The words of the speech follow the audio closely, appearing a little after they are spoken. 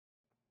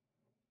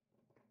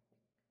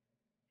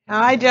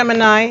Hi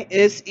Gemini,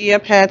 it's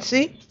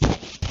Patsy,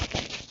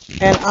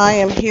 and I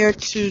am here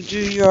to do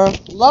your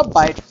love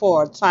bite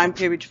for a time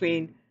period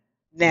between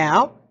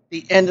now,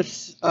 the end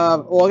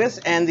of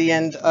August, and the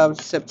end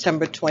of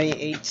September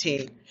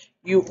 2018.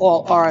 You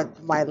all are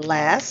my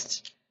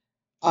last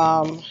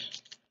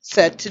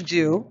set to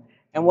do,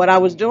 and what I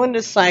was doing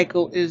this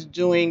cycle is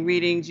doing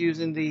readings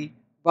using the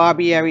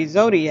Barbieri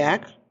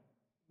Zodiac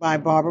by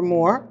Barbara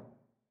Moore,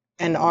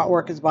 and the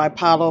artwork is by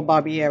Paolo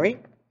Barbieri.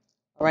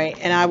 All right,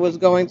 and I was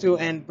going through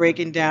and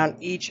breaking down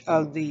each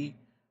of the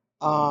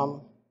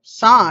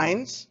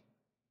signs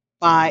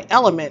by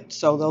element.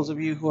 So those of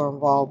you who are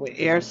involved with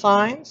air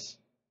signs,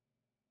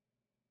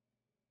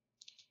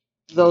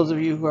 those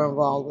of you who are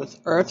involved with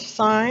earth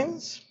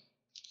signs,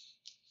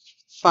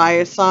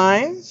 fire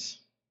signs,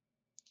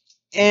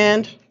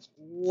 and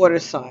water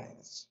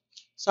signs.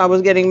 So I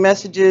was getting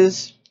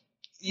messages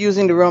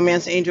using the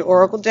Romance Angel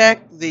Oracle deck,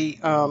 the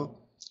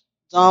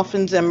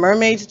Dolphins and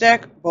Mermaids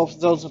deck. Both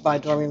of those are by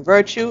Doreen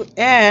Virtue,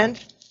 and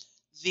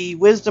the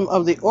Wisdom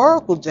of the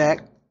Oracle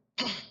deck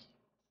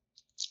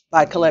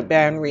by Colette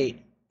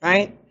BARON-REID,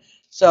 right?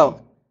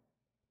 So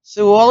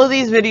all of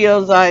these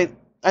videos,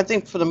 I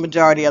think for the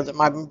majority of them,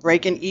 I've been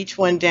breaking each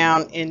one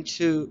down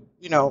into,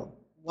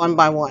 one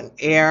by one.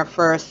 Air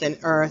first, then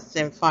earth,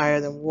 then fire,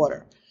 then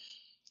water.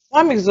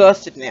 Well, I'm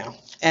exhausted now,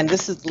 and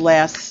this is the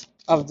last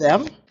of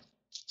them.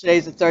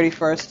 Today's the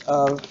 31st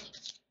of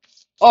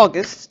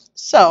August.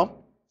 So,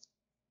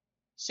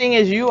 seeing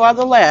as you are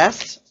the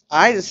last,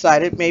 I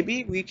decided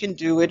maybe we can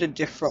do it a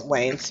different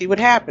way and see what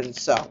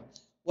happens. So,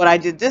 what I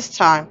did this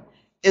time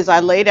is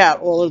I laid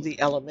out all of the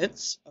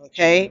elements,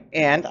 okay,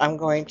 and I'm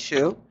going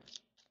to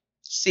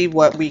see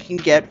what we can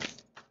get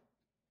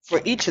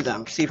for each of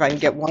them. See if I can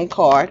get one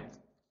card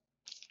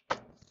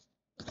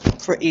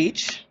for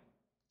each.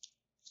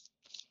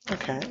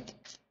 Okay.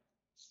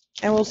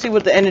 And we'll see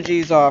what the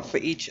energies are for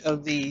each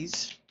of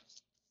these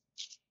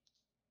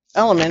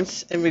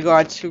elements in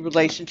regard to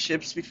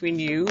relationships between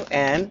you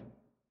and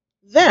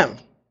them.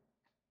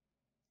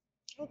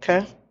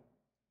 Okay.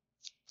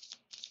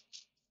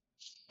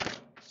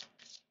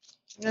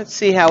 Let's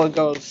see how it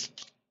goes.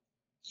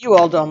 You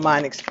all don't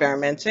mind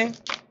experimenting,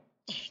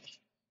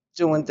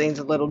 doing things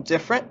a little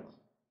different.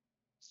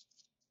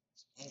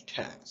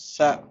 Okay,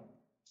 so.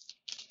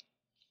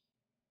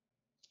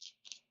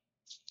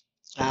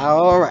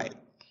 All right.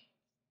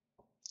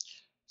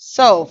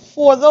 So,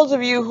 for those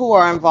of you who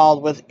are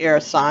involved with air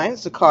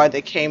signs, the card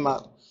that came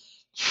up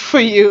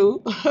for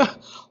you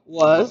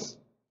was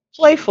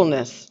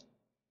Playfulness.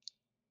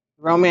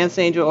 Romance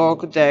Angel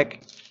Oracle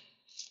deck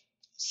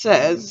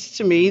says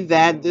to me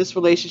that this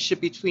relationship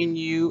between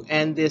you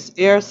and this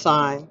air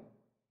sign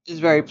is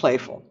very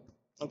playful.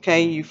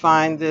 Okay, you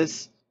find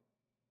this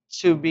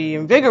to be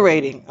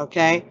invigorating.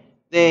 Okay,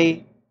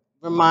 they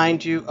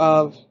remind you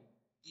of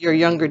your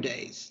younger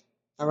days.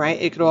 All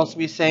right, it could also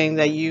be saying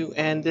that you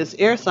and this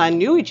air sign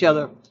knew each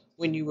other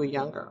when you were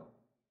younger.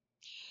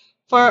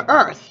 For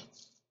Earth,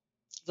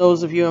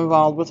 those of you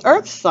involved with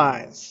Earth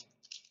signs,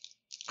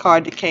 the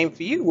card that came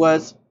for you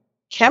was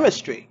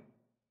Chemistry.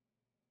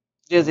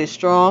 There's a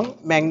strong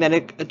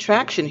magnetic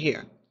attraction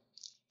here.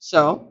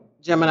 So,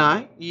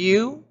 Gemini,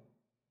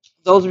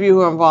 those of you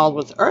who are involved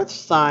with Earth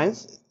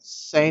signs,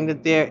 saying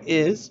that there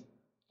is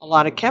a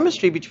lot of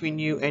chemistry between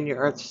you and your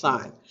Earth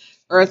sign.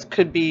 Earth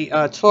could be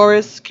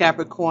Taurus,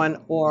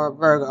 Capricorn, or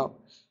Virgo.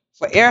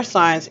 For air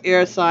signs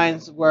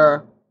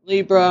were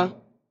Libra,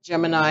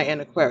 Gemini,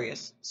 and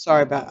Aquarius.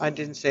 Sorry I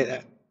didn't say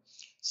that.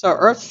 So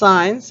Earth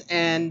signs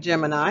and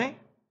Gemini,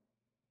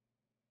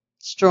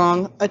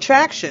 strong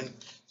attraction.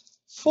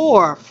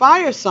 For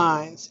fire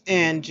signs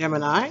and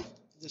Gemini,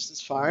 this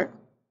is fire.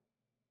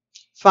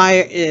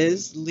 Fire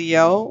is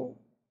Leo,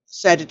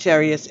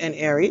 Sagittarius, and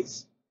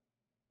Aries.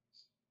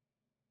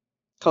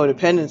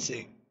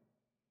 Codependency.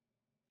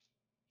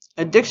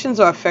 Addictions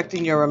are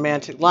affecting your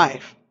romantic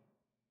life.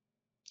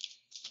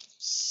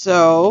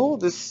 So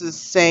this is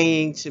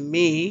saying to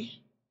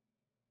me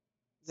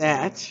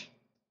that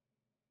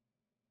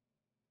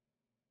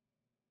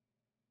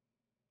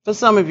for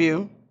some of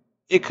you,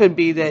 it could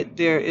be that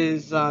there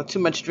is too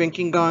much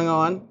drinking going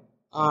on,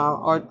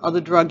 or other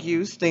drug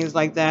use, things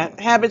like that.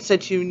 Habits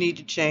that you need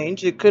to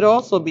change. It could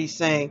also be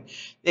saying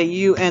that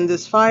you and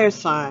this fire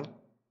sign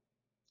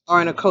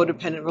are in a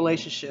codependent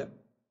relationship.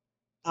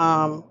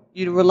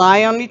 You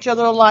rely on each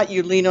other a lot.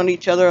 You lean on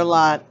each other a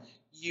lot.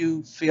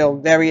 You feel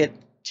very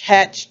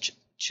attached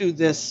to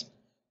this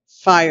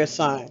fire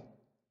sign.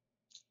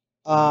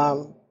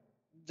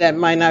 That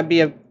might not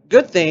be a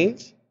good thing,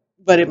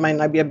 but it might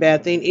not be a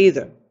bad thing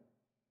either.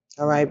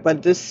 All right,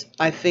 but this,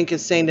 I think,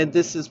 is saying that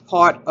this is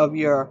part of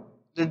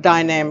the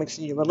dynamics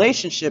in your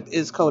relationship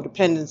is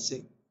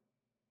codependency.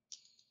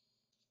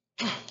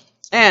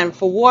 And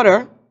for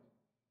water,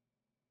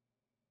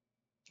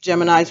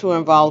 Geminis who are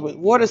involved with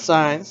water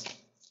signs,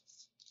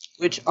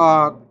 which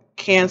are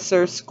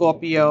Cancer,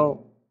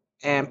 Scorpio,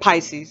 and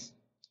Pisces,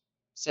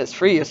 says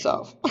free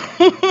yourself.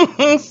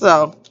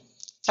 So,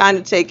 time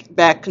to take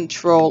back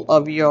control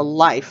of your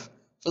life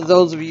for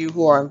those of you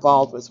who are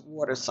involved with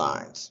water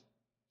signs.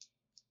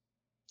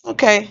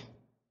 Okay,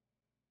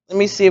 let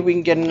me see if we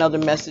can get another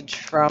message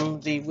from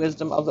the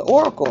wisdom of the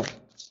oracle.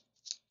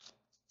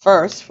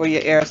 First, for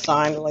your air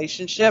sign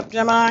relationship,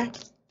 Gemini.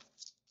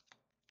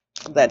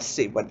 Let's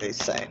see what they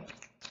say.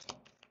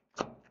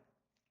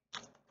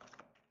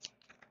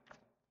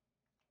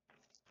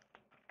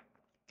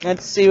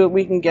 Let's see what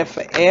we can get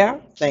for air.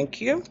 Thank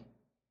you.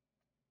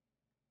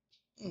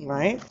 All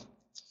right.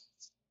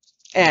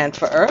 And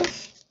for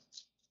earth.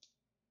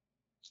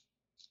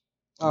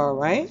 All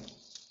right.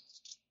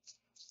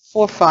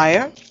 For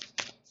fire.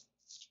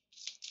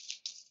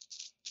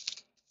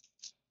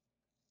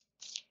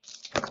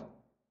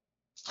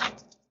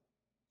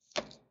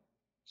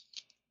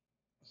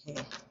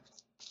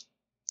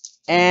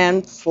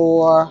 And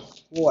for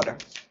water.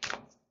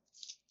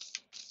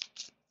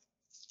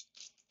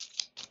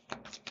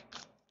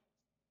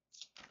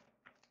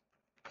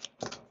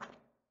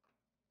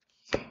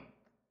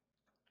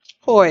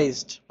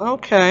 Poised.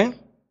 Okay.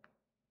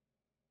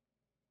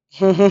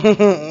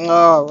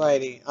 All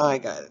righty. I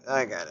got it.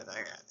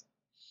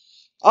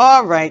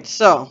 All right.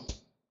 So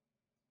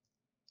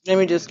let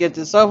me just get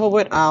this over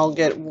with. I'll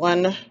get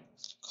one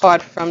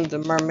card from the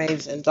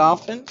mermaids and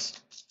dolphins,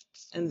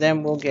 and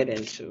then we'll get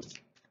into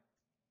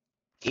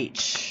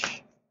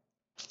each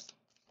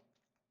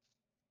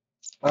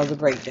of the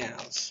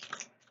breakdowns.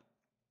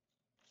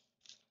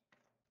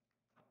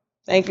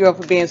 Thank you all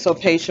for being so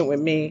patient with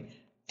me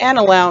and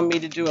allowing me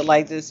to do it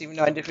like this, even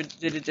though I did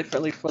it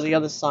differently for the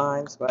other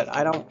signs. But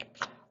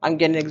I'm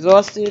getting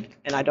exhausted,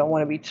 and I don't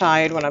want to be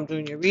tired when I'm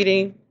doing your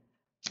reading,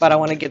 but I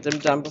want to get them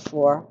done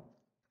before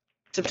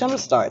September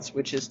starts,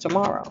 which is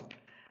tomorrow.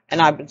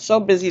 And I've been so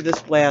busy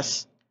this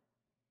last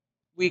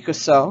week or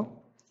so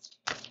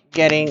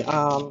getting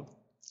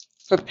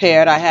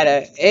prepared. I had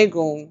an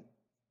Egun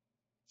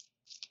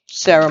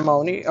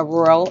ceremony, a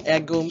Royal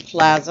Egun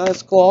Plaza,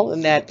 it's called,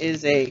 and that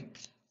is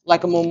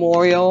like a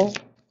memorial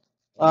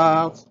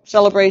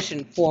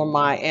celebration for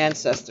my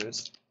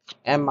ancestors.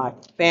 And my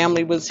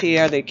family was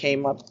here. They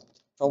came up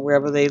from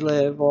wherever they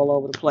live, all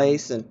over the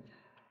place, and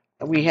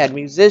we had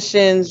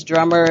musicians,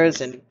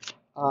 drummers, and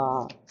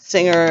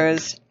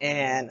singers,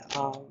 and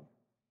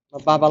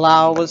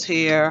Babalao was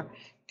here,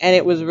 and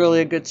it was really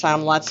a good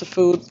time. Lots of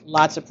food,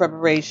 lots of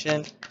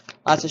preparation,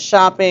 lots of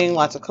shopping,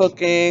 lots of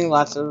cooking,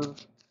 lots of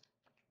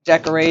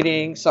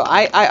decorating. So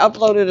I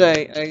uploaded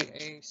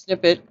a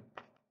snippet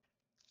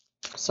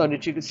so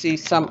that you could see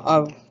some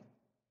of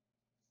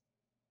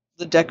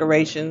the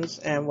decorations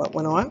and what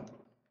went on.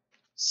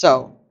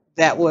 So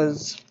that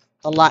was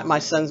a lot. My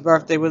son's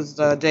birthday was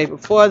the day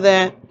before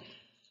that.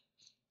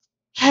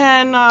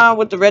 And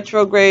with the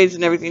retrogrades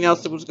and everything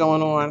else that was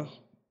going on,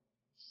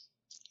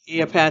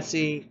 yeah,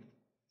 Patsy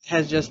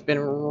has just been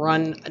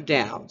run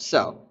down.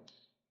 So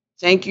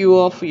thank you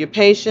all for your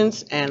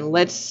patience, and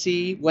let's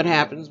see what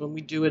happens when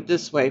we do it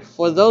this way.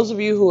 For those of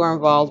you who are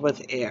involved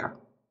with air,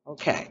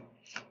 okay,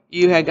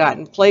 you had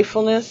gotten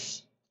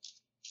playfulness,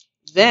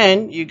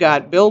 then you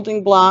got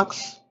building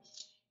blocks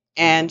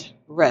and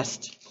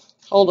rest.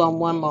 Hold on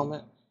one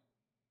moment.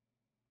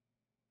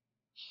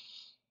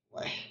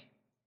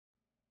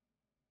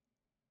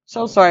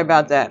 So sorry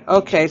about that.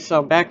 Okay,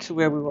 so back to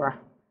where we were.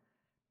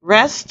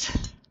 Rest,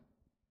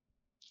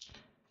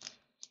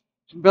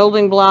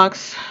 building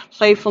blocks,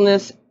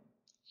 playfulness.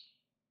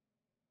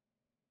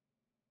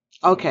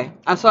 Okay,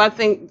 so I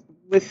think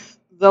with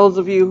those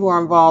of you who are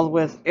involved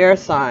with air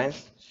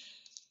signs,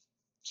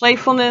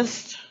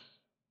 playfulness,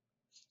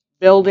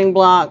 building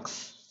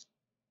blocks,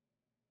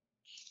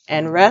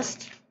 and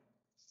rest.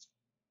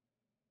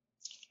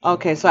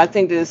 Okay, so I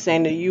think that it's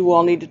saying that you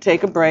all need to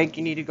take a break.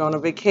 You need to go on a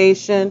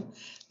vacation.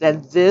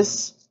 That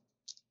this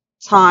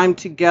time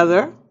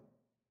together,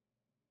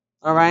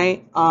 all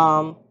right,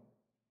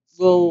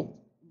 will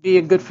be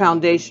a good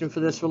foundation for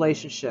this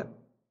relationship.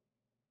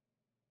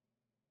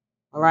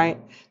 All right,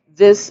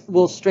 this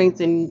will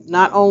strengthen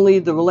not only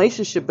the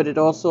relationship, but it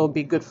also will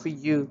be good for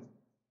you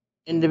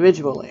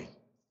individually.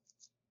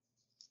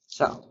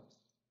 So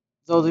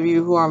those of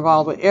you who are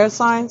involved with air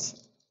signs,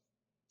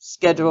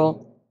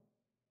 schedule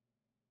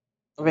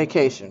a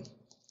vacation.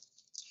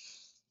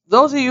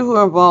 Those of you who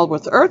are involved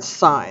with earth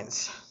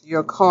signs,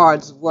 your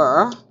cards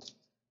were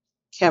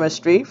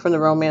Chemistry from the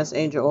Romance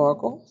Angel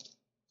Oracle,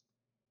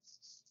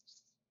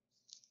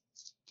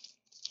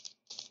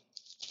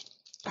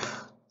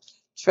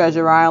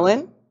 Treasure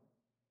Island,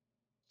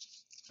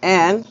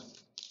 and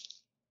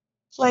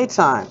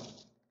Playtime.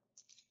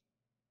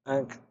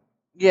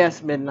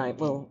 Yes,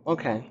 Midnight Moon.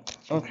 Okay.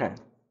 Okay.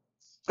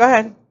 Go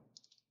ahead.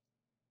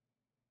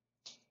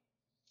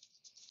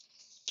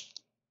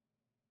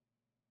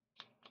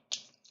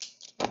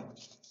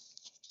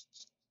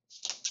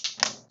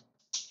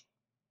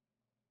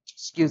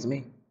 Excuse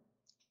me.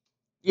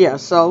 Yeah,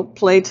 so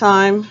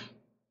Playtime,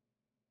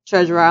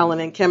 Treasure Island,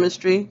 and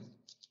Chemistry.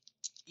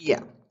 Yeah.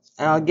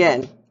 And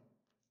again,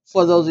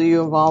 for those of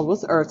you involved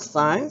with earth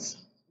signs,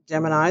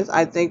 Geminis,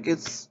 I think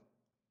it's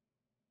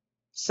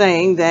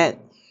saying that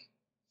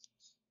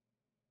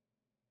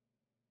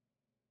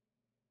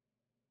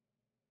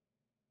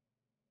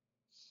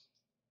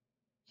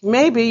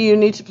Maybe you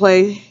need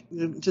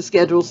to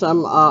schedule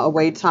some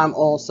away time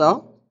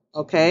also,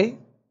 okay?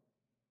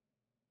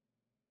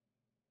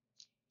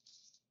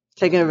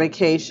 Taking a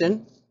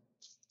vacation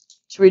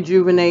to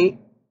rejuvenate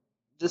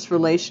this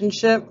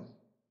relationship.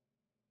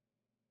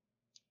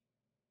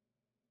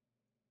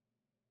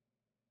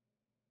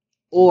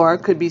 Or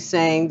could be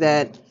saying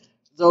that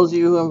those of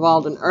you who are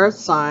involved in earth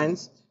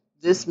signs,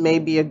 this may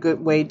be a good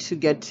way to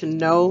get to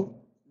know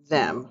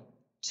them,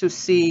 to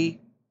see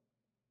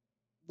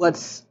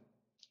what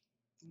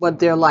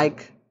they're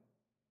like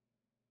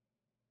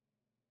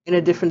in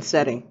a different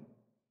setting.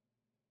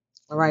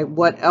 All right,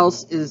 what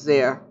else is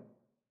there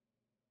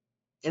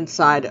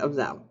inside of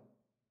them?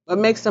 What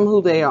makes them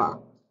who they are?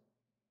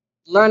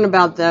 Learn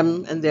about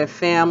them and their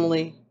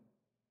family,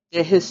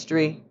 their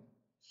history,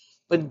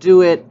 but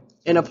do it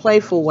in a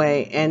playful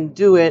way, and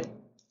do it,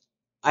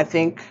 I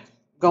think,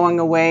 going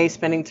away,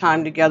 spending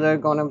time together,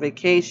 going on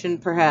vacation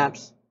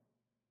perhaps.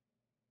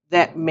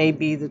 That may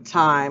be the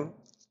time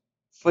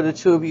for the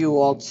two of you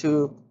all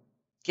to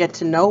get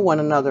to know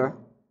one another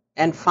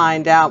and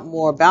find out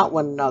more about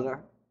one another,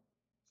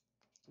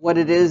 what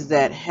it is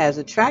that has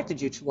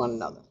attracted you to one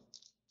another.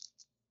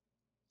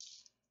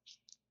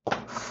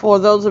 For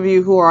those of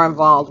you who are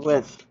involved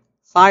with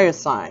fire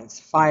signs,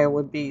 fire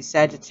would be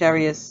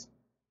Sagittarius,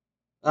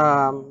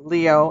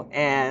 Leo,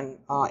 and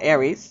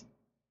Aries.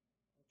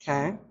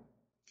 Okay.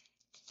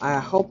 I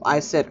hope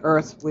I said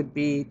earth would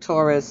be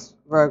Taurus,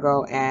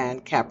 Virgo,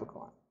 and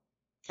Capricorn.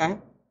 Okay.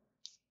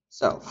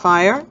 So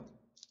fire,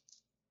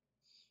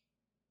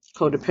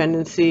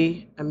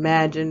 codependency,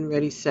 imagine,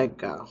 ready, set,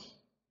 go.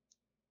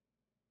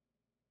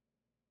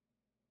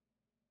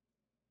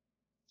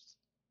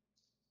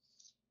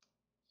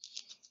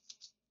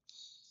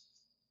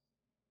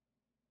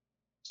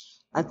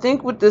 I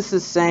think what this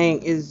is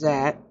saying is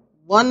that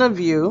one of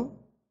you,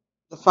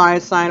 the fire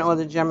sign or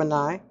the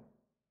Gemini,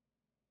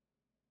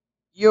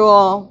 you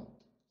all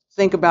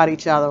think about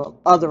each other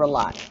a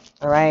lot,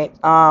 all right?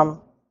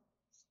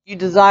 You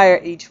desire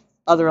each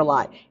other a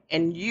lot,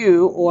 and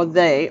you or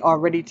they are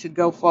ready to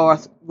go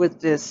forth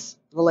with this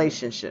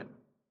relationship,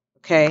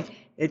 okay?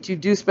 That you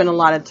do spend a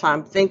lot of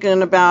time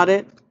thinking about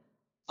it.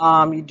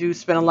 You do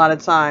spend a lot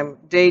of time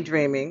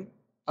daydreaming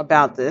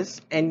about this,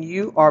 and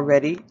you are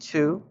ready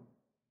to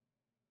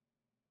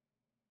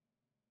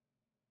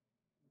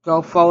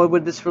go forward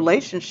with this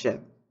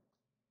relationship.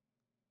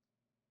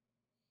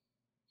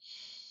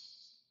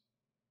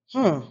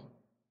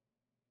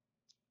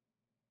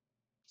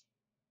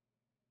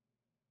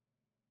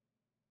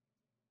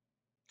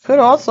 Could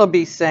also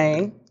be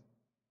saying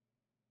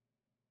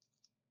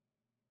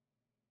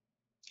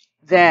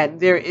that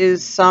there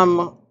is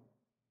some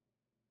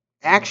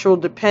actual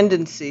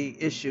dependency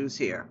issues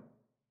here.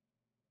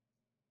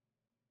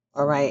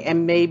 All right,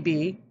 and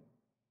maybe,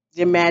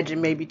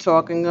 imagine maybe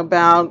talking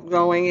about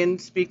going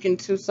and speaking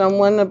to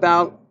someone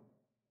about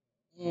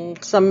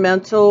some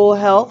mental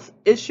health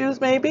issues,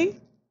 maybe.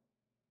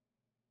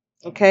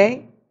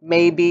 Okay,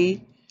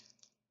 maybe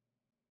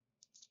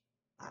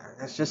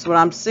that's just what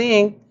I'm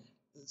seeing.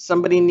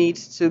 Somebody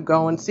needs to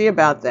go and see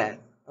about that,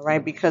 all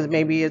right, because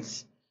maybe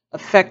it's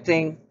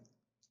affecting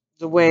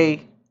the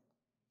way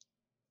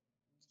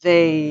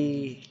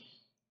they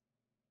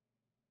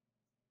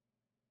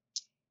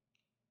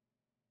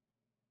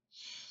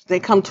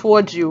come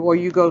towards you or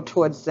you go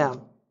towards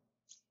them.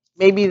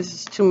 Maybe this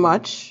is too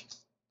much,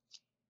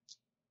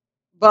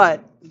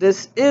 but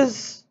this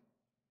is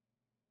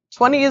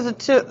 20 is a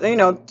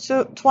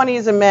two, 20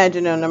 is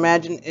imagine, and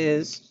imagine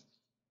is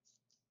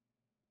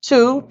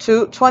 2,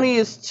 20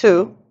 is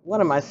 2.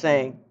 What am I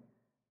saying?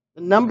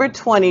 The number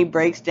 20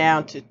 breaks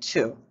down to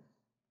 2.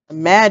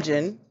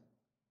 Imagine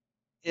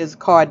is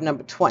card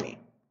number 20.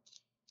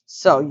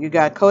 So you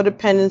got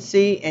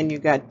codependency and you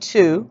got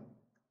 2,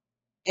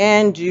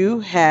 and you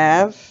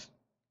have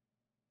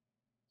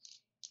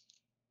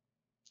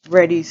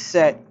ready,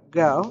 set,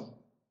 go.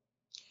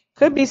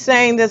 Could be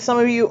saying that some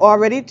of you are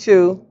ready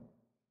to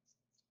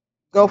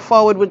go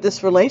forward with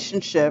this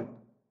relationship,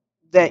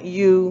 that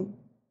you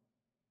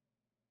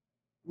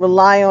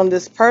rely on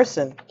this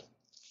person,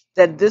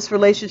 that this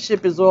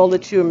relationship is all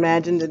that you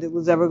imagined that it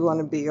was ever going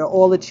to be, or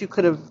all that you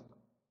could have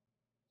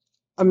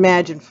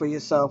imagined for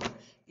yourself.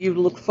 You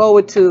look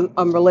forward to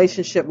a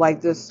relationship like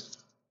this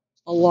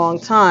a long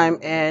time,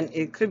 and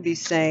it could be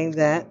saying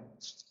that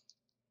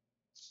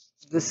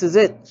this is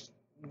it.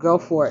 Go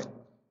for it.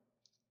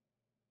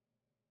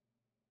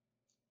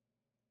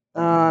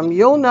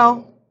 You'll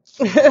know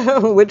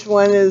which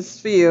one is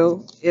for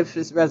you if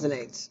this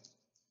resonates.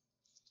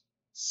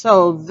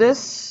 So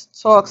this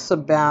talks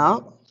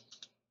about,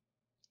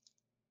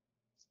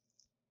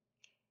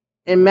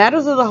 in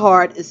matters of the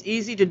heart, it's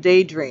easy to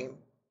daydream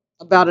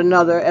about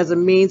another as a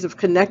means of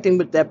connecting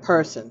with that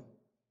person.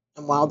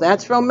 And while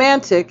that's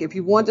romantic, if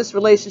you want this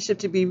relationship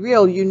to be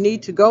real, you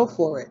need to go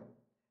for it,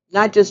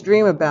 not just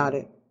dream about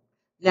it.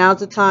 Now's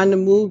the time to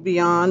move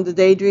beyond the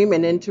daydream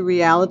and into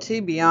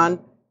reality, beyond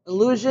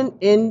illusion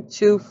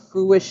into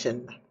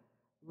fruition.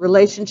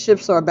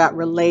 Relationships are about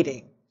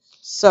relating.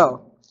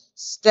 So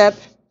step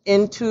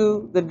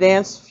into the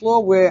dance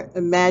floor where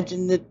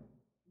imagination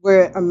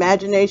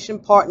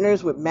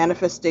partners with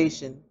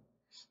manifestation.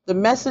 The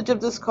message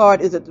of this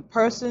card is that the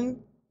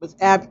person with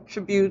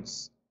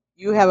attributes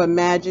you have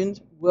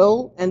imagined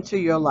will enter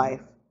your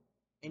life,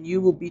 and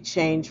you will be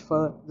changed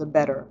for the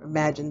better.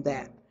 Imagine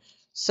that.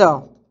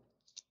 So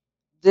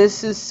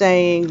this is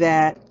saying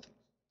that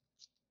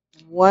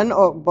one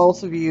or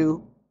both of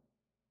you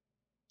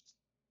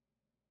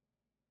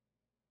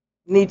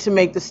need to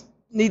take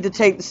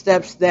the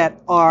steps that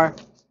are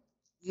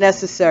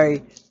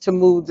necessary to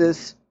move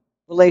this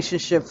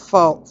relationship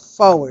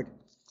forward,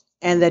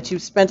 and that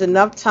you've spent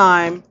enough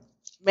time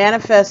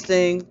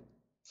manifesting,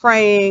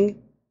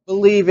 praying,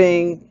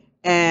 believing,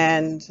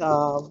 and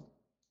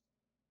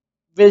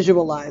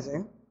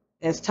visualizing.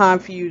 And it's time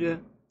for you to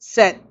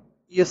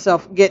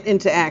get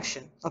into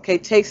action. Okay,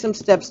 take some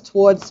steps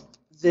towards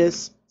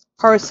this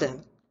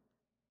person,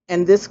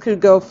 and this could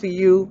go for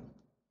you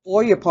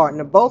or your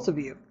partner. Both of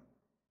you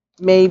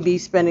may be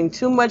spending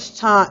too much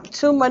time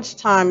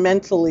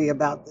mentally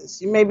about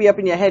this. You may be up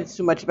in your heads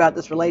too much about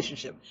this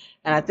relationship.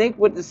 And I think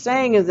what it's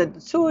saying is that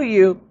the two of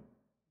you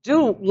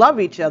do love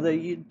each other.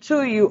 Two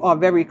of you are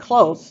very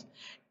close,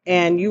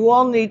 and you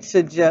all need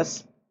to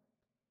just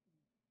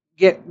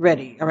get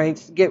ready, all right?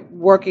 Get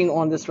working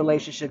on this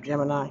relationship,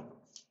 Gemini.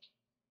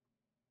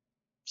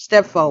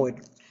 Step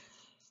forward.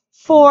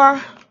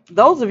 For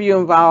those of you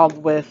involved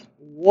with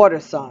water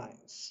signs,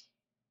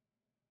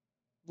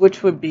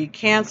 which would be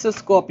Cancer,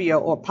 Scorpio,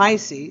 or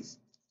Pisces,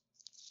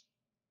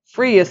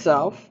 free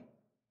yourself.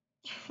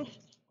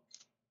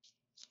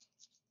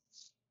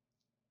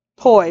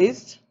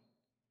 Poised.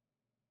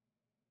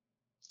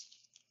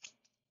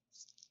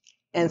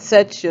 And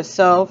set your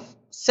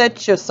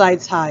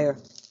sights higher.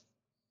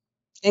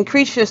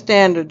 Increase your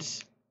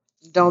standards.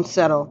 Don't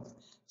settle.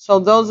 So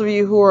those of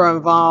you who are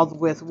involved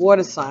with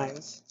water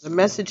signs, the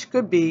message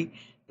could be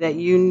that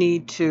you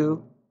need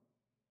to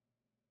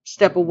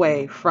step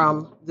away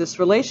from this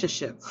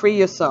relationship. Free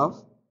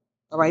yourself,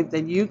 all right,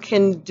 that you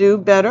can do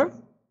better,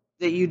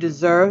 that you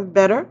deserve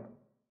better,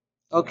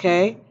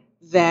 okay,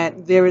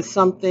 that there is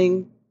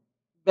something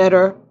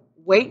better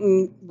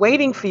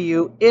waiting for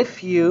you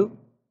if you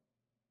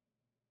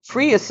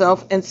free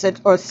yourself and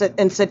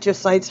set your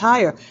sights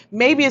higher.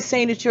 Maybe it's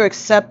saying that you're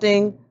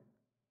accepting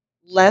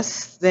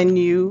less than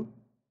you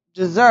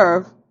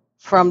deserve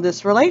from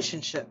this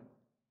relationship.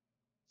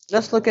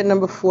 Let's look at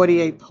number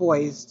 48,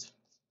 poised.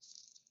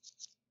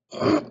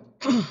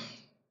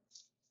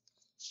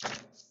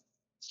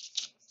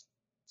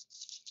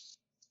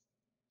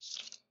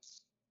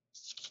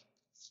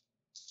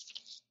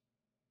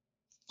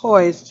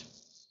 Poised.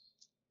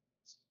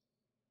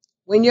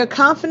 When you're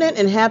confident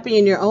and happy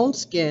in your own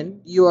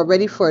skin, you are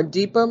ready for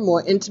deeper,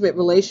 more intimate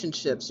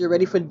relationships. You're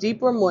ready for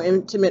deeper, more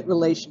intimate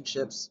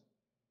relationships.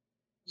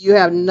 You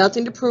have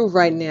nothing to prove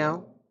right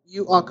now.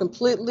 You are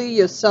completely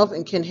yourself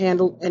and can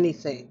handle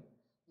anything.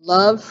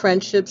 Love,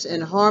 friendships,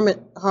 and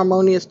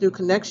harmonious new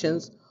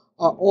connections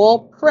are all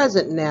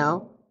present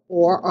now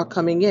or are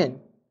coming in.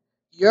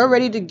 You're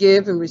ready to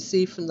give and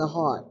receive from the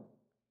heart.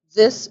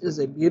 This is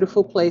a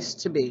beautiful place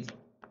to be.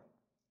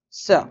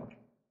 So,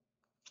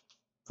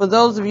 for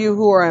those of you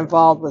who are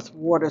involved with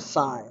water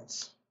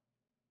signs,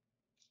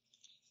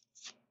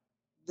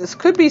 this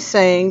could be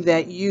saying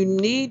that you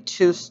need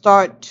to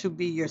start to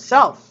be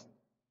yourself,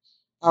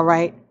 all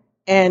right,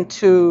 and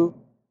to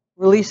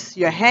release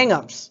your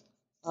hang-ups,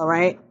 all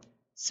right?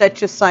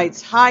 Set your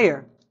sights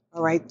higher,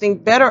 all right?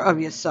 Think better of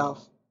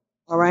yourself,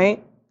 all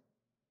right?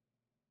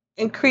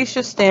 Increase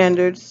your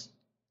standards.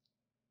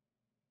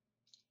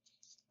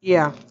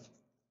 Yeah.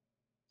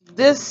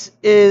 This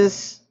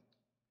is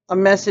a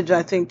message,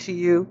 I think, to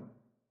you,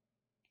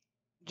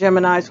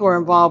 Geminis who are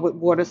involved with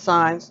water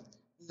signs,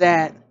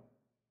 that,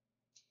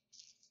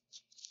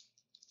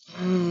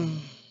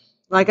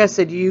 like I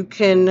said, you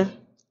can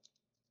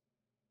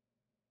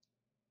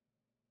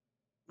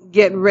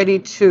get ready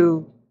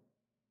to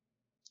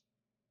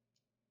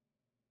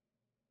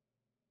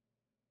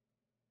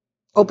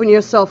open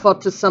yourself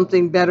up to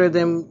something better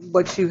than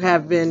what you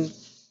have been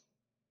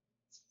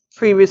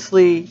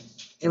previously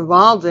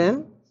involved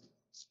in.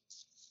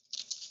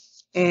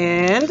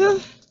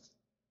 And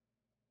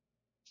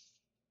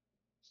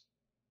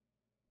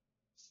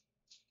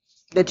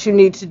that you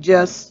need to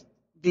just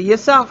be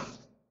yourself,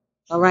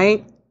 all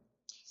right?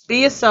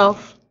 Be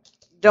yourself.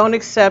 Don't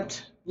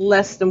accept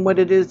less than what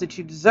it is that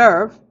you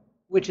deserve,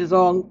 which is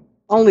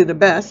only the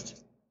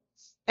best,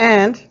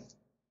 and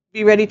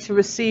be ready to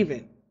receive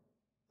it,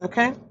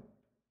 okay?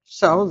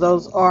 So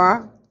those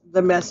are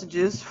the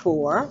messages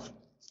for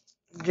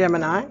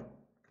Gemini.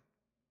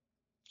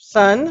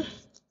 Sun,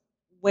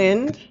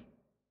 wind,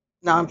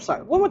 no, I'm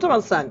sorry, one more time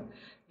on sun.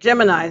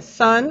 Gemini,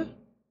 sun,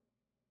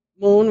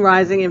 moon,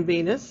 rising, and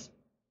Venus.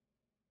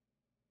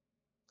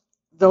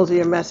 Those are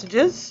your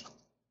messages.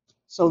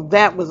 So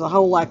that was a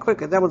whole lot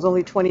quicker. That was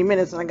only 20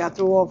 minutes, and I got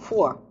through all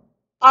four.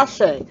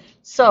 Ashe.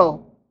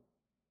 So,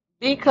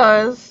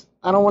 because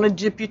I don't want to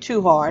jip you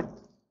too hard,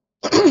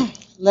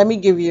 let me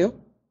give you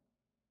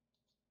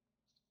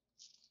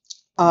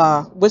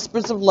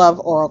Whispers of Love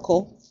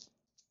Oracle.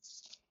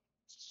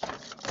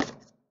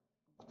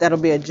 That'll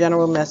be a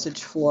general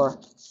message for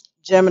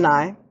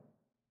Gemini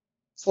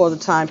for the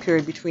time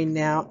period between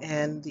now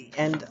and the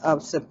end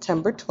of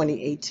September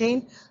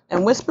 2018.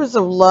 And Whispers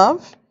of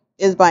Love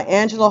is by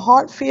Angela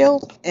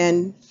Hartfield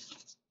and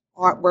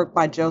artwork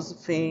by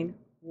Josephine.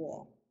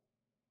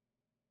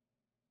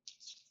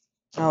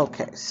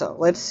 Okay, so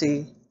let's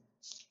see.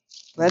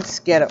 Let's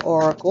get an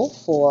oracle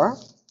for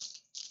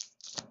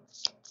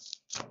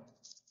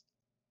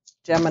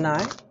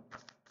Gemini,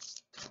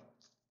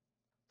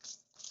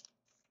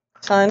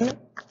 Sun,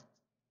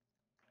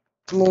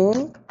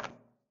 Moon,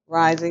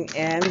 Rising,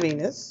 and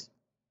Venus.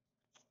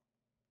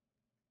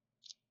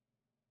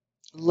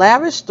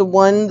 Lavish the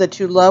one that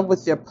you love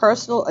with your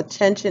personal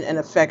attention and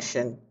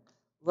affection.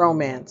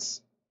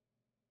 Romance.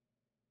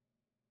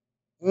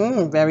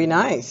 Very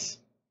nice.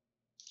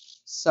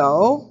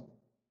 So,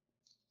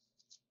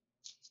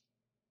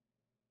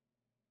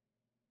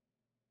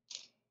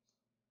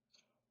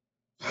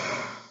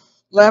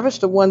 lavish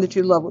the one that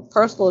you love with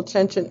personal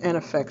attention and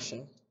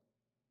affection.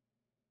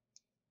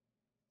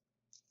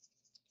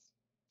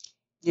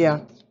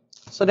 Yeah.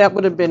 So that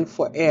would have been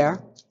for air.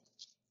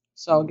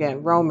 So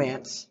again,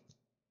 romance.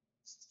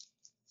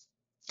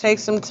 Take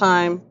some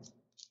time.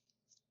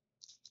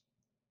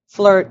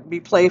 Flirt, be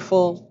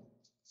playful.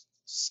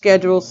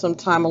 Schedule some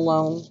time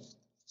alone.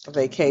 A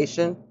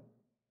vacation.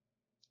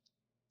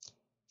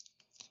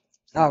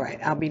 All right,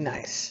 I'll be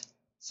nice.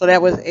 So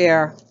that was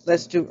air.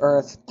 Let's do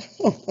earth.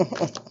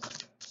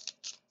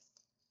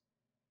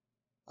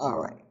 All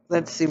right,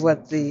 let's see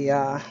what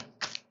the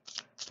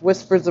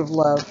Whispers of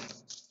Love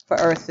for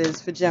earth is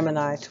for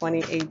Gemini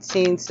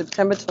 2018,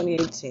 September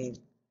 2018.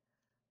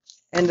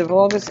 End of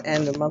August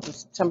and the month of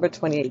September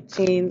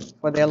 2018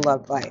 for their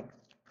love bite.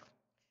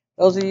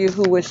 Those of you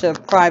who wish a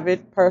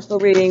private personal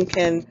reading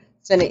can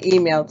send an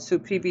email to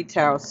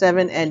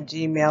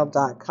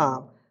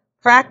pbtarot7@gmail.com.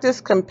 Practice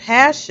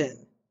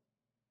compassion.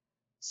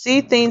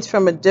 See things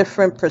from a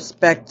different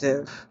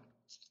perspective.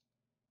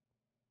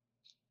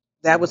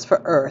 That was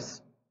for Earth.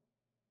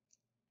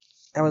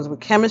 That was with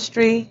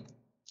chemistry,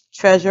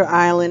 Treasure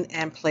Island,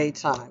 and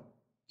playtime.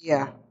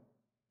 Yeah.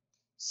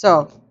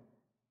 So,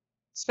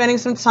 spending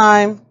some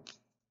time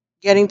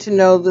getting to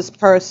know this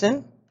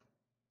person.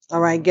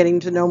 All right, getting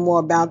to know more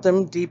about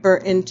them, deeper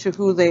into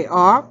who they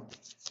are.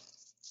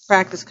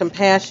 Practice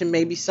compassion,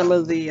 maybe some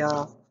of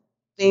the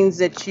things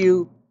that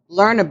you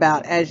learn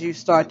about as you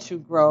start to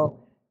grow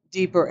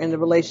deeper in the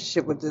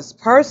relationship with this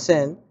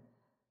person.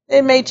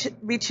 It may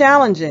be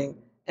challenging,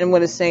 and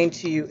what it's saying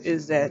to you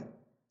is that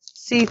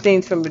see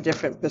things from a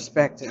different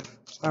perspective,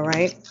 all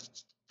right?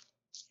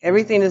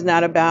 Everything is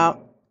not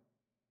about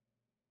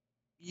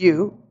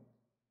you.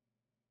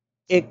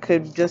 It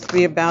could just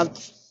be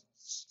about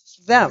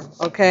them,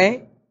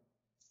 okay?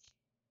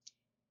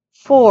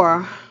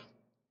 For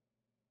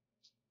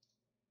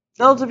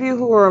those of you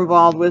who are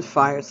involved with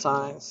fire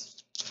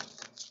signs,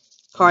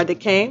 card that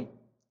came,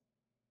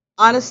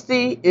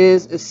 honesty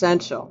is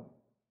essential.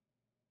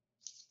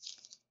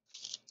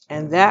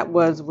 And that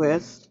was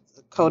with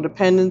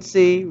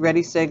codependency,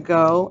 ready, set,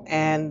 go,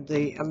 and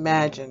the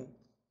imagine.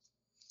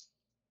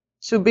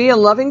 To be a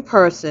loving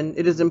person,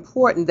 it is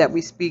important that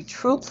we speak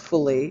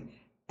truthfully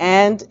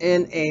and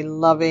in a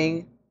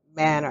loving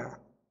manner.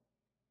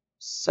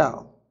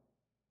 So,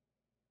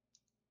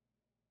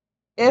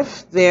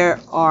 if there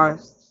are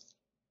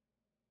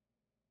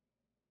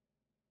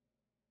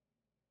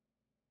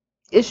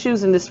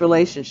issues in this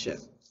relationship,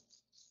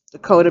 the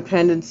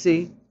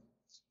codependency,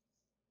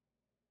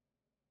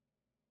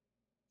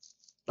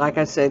 like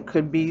I said,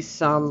 could be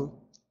some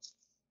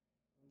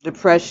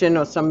depression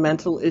or some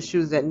mental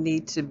issues that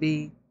need to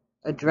be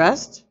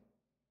addressed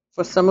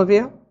for some of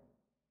you.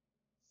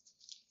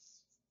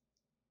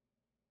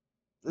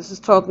 This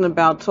is talking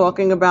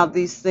about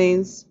these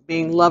things,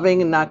 being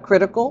loving and not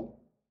critical,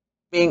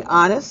 being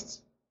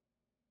honest,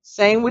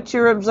 saying what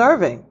you're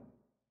observing.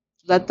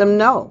 Let them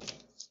know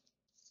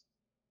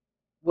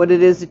what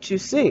it is that you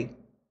see.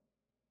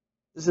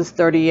 This is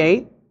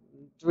 38.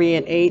 3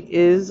 and 8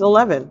 is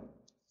 11.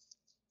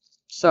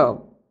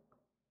 So,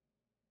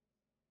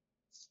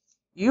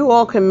 you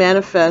all can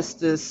manifest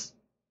this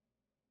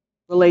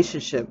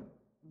relationship,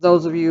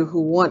 those of you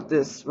who want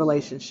this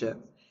relationship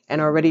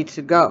and are ready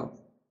to go,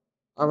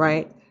 all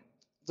right?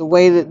 The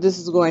way that this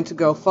is going to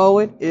go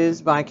forward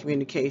is by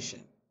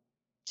communication.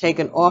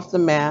 Taking off the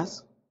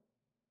mask,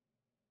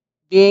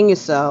 being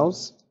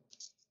yourselves,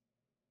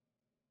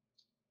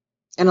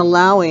 and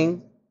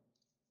allowing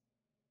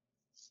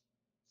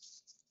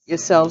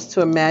yourselves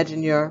to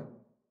imagine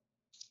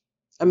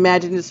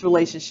this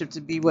relationship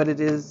to be what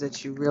it is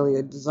that you really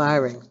are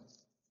desiring.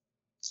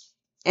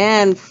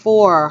 And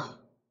for,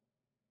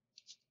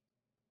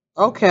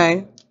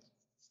 okay,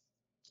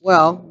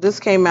 well, this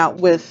came out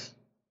with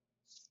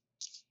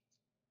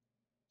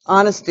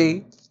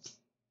honesty,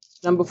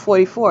 number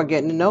 44,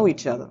 getting to know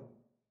each other.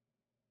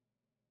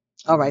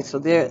 All right, so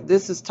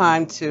this is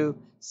time to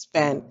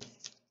spend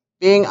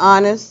being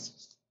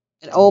honest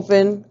and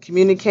open,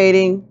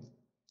 communicating,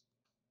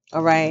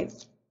 All right.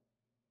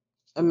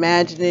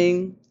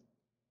 Imagining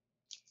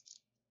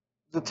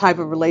the type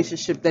of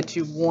relationship that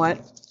you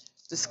want,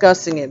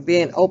 discussing it,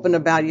 being open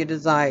about your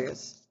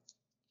desires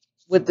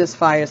with this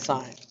fire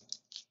sign.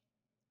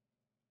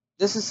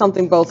 This is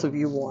something both of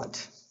you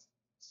want.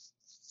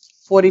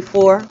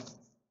 44,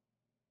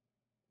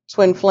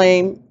 twin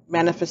flame,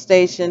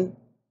 manifestation,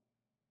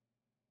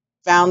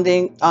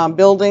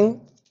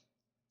 building.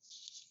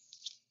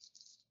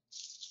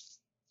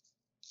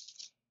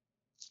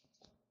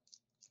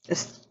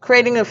 It's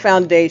creating a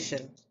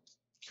foundation,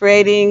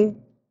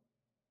 creating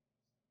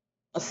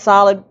a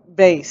solid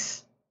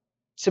base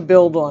to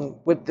build on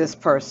with this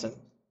person.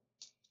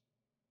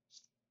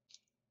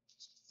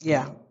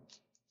 Yeah.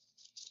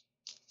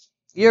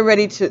 You're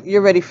ready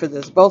for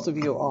this. Both of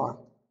you are.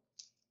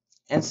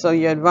 And so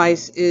your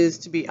advice is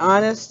to be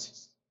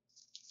honest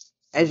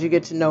as you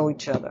get to know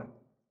each other.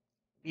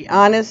 Be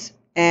honest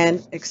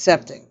and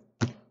accepting.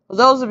 For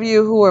those of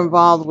you who are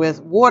involved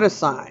with water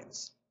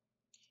signs,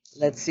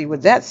 let's see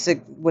what that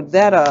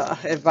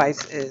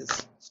advice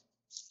is.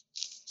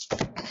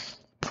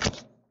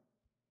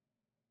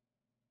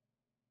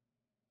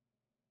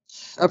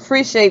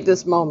 Appreciate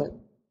this moment.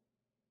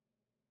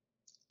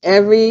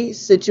 Every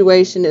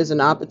situation is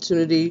an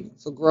opportunity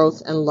for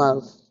growth and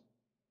love.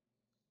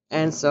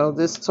 And so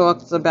this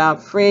talks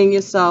about freeing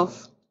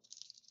yourself,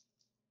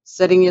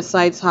 setting your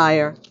sights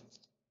higher,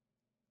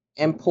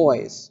 and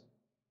poise.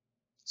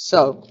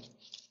 So,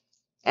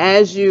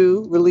 as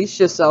you release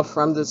yourself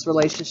from this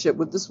relationship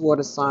with this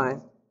water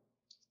sign,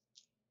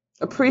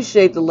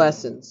 appreciate the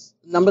lessons.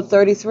 Number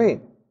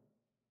 33.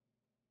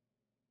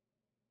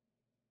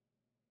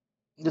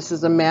 This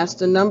is a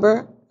master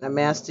number, a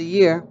master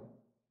year.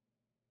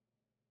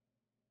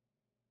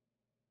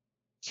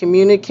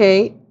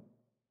 Communicate,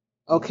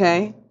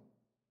 okay?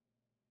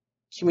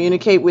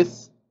 Communicate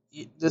with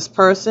this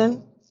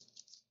person.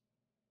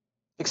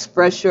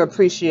 Express your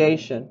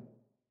appreciation.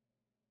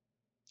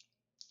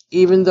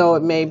 Even though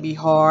it may be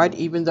hard,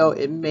 even though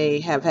it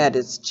may have had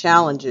its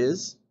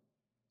challenges,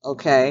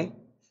 okay?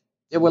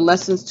 There were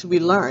lessons to be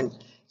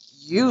learned.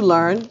 You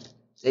learned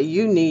that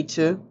you need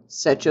to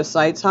set your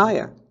sights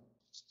higher.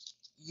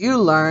 You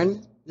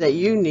learned that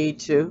you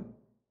need to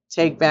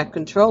take back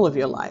control of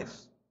your life.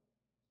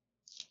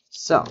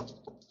 So,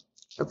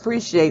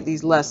 appreciate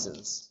these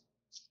lessons.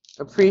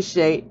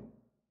 Appreciate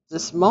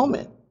this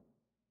moment.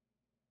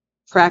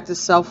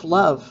 Practice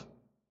self-love.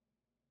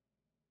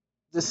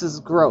 This is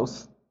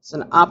growth. It's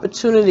an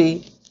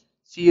opportunity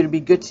for you to be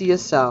good to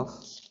yourself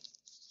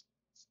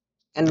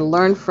and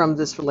learn from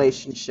this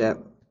relationship.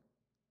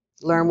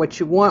 Learn what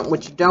you want,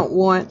 what you don't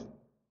want,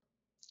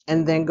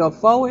 and then go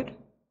forward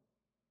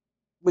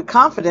with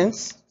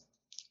confidence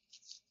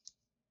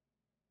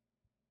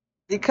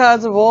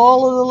because of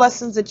all of the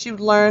lessons that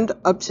you've learned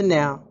up to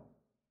now.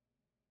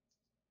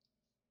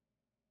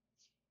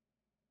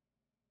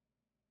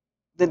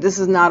 That this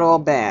is not all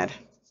bad.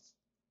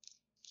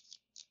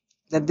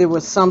 That there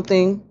was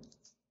something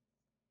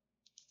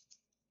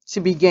to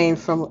be gained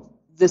from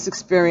this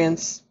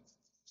experience,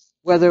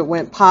 whether it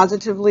went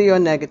positively or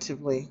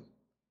negatively.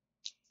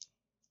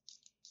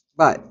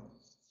 But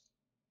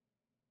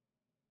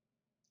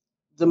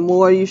the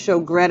more you show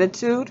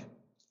gratitude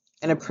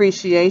and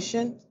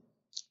appreciation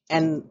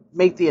and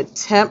make the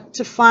attempt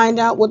to find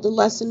out what the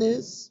lesson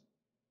is,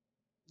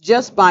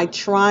 just by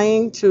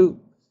trying to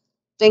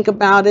think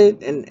about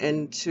it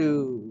and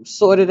to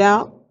sort it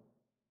out,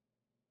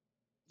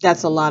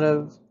 that's a lot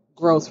of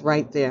growth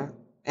right there.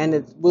 And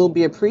it will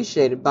be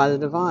appreciated by the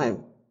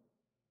divine.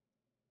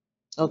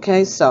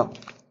 Okay, so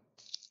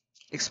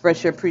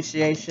express your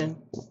appreciation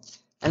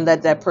and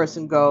let that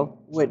person go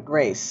with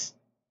grace.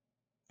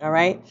 All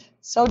right?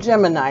 So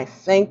Gemini,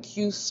 thank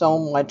you so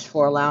much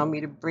for allowing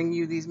me to bring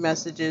you these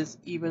messages,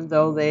 even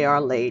though they are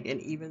late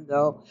and even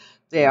though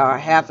they are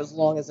half as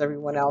long as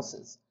everyone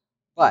else's.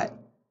 But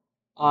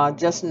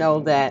just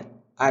know that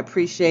I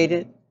appreciate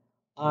it,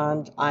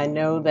 and I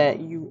know that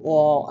you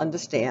all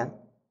understand,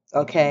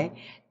 okay?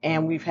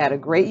 And we've had a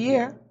great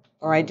year,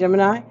 all right,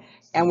 Gemini?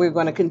 And we're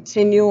going to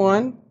continue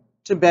on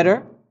to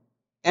better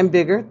and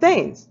bigger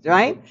things,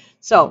 right?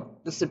 So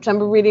the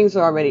September readings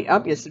are already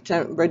up. Your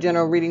September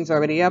general readings are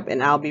already up,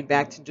 and I'll be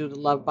back to do the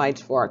Love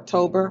Bites for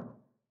October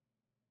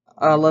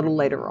a little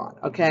later on,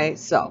 okay?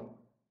 So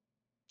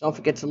don't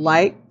forget to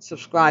like,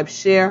 subscribe,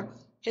 share,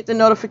 hit the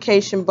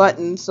notification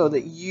button so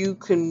that you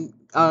can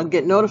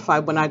get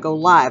notified when I go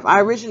live. I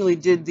originally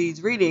did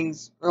these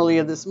readings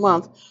earlier this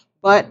month,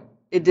 but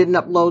it didn't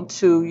upload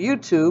to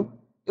YouTube.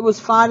 It was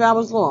 5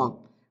 hours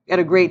long. We had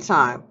a great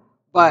time,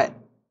 but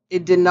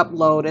it didn't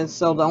upload, and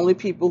so the only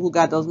people who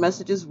got those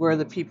messages were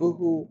the people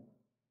who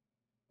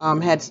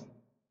had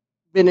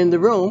been in the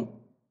room,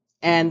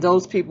 and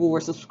those people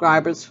were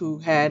subscribers who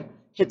had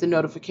hit the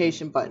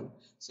notification button.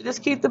 So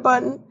just keep the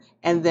button,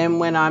 and then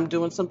when I'm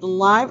doing something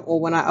live or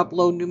when I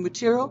upload new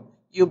material,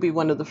 you'll be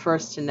one of the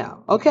first to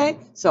know. Okay?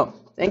 So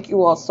thank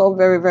you all so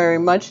very, very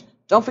much.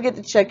 Don't forget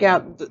to check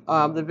out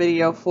the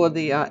video for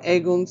the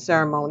Egun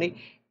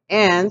ceremony.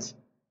 And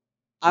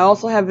I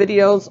also have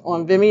videos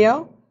on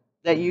Vimeo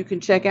that you can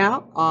check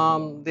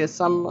out. There's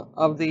some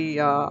of the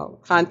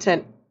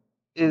content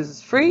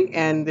is free,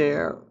 and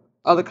there are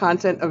other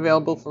content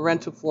available for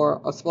rental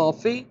for a small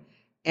fee.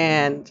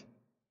 And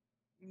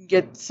you can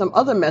get some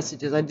other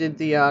messages. I did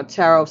the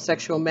Tarot of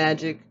Sexual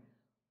Magic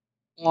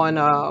on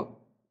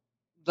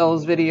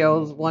those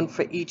videos, one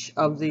for each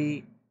of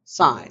the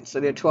signs. So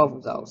there are 12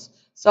 of those.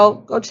 So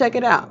go check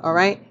it out, all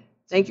right?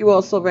 Thank you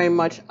all so very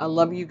much. I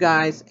love you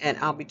guys, and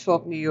I'll be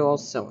talking to you all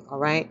soon, all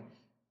right?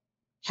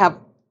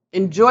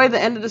 Enjoy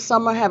the end of the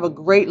summer. Have a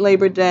great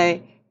Labor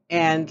Day,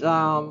 and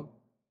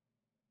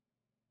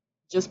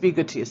just be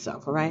good to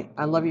yourself, all right?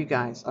 I love you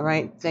guys, all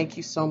right? Thank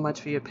you so much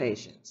for your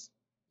patience.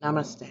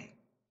 Namaste.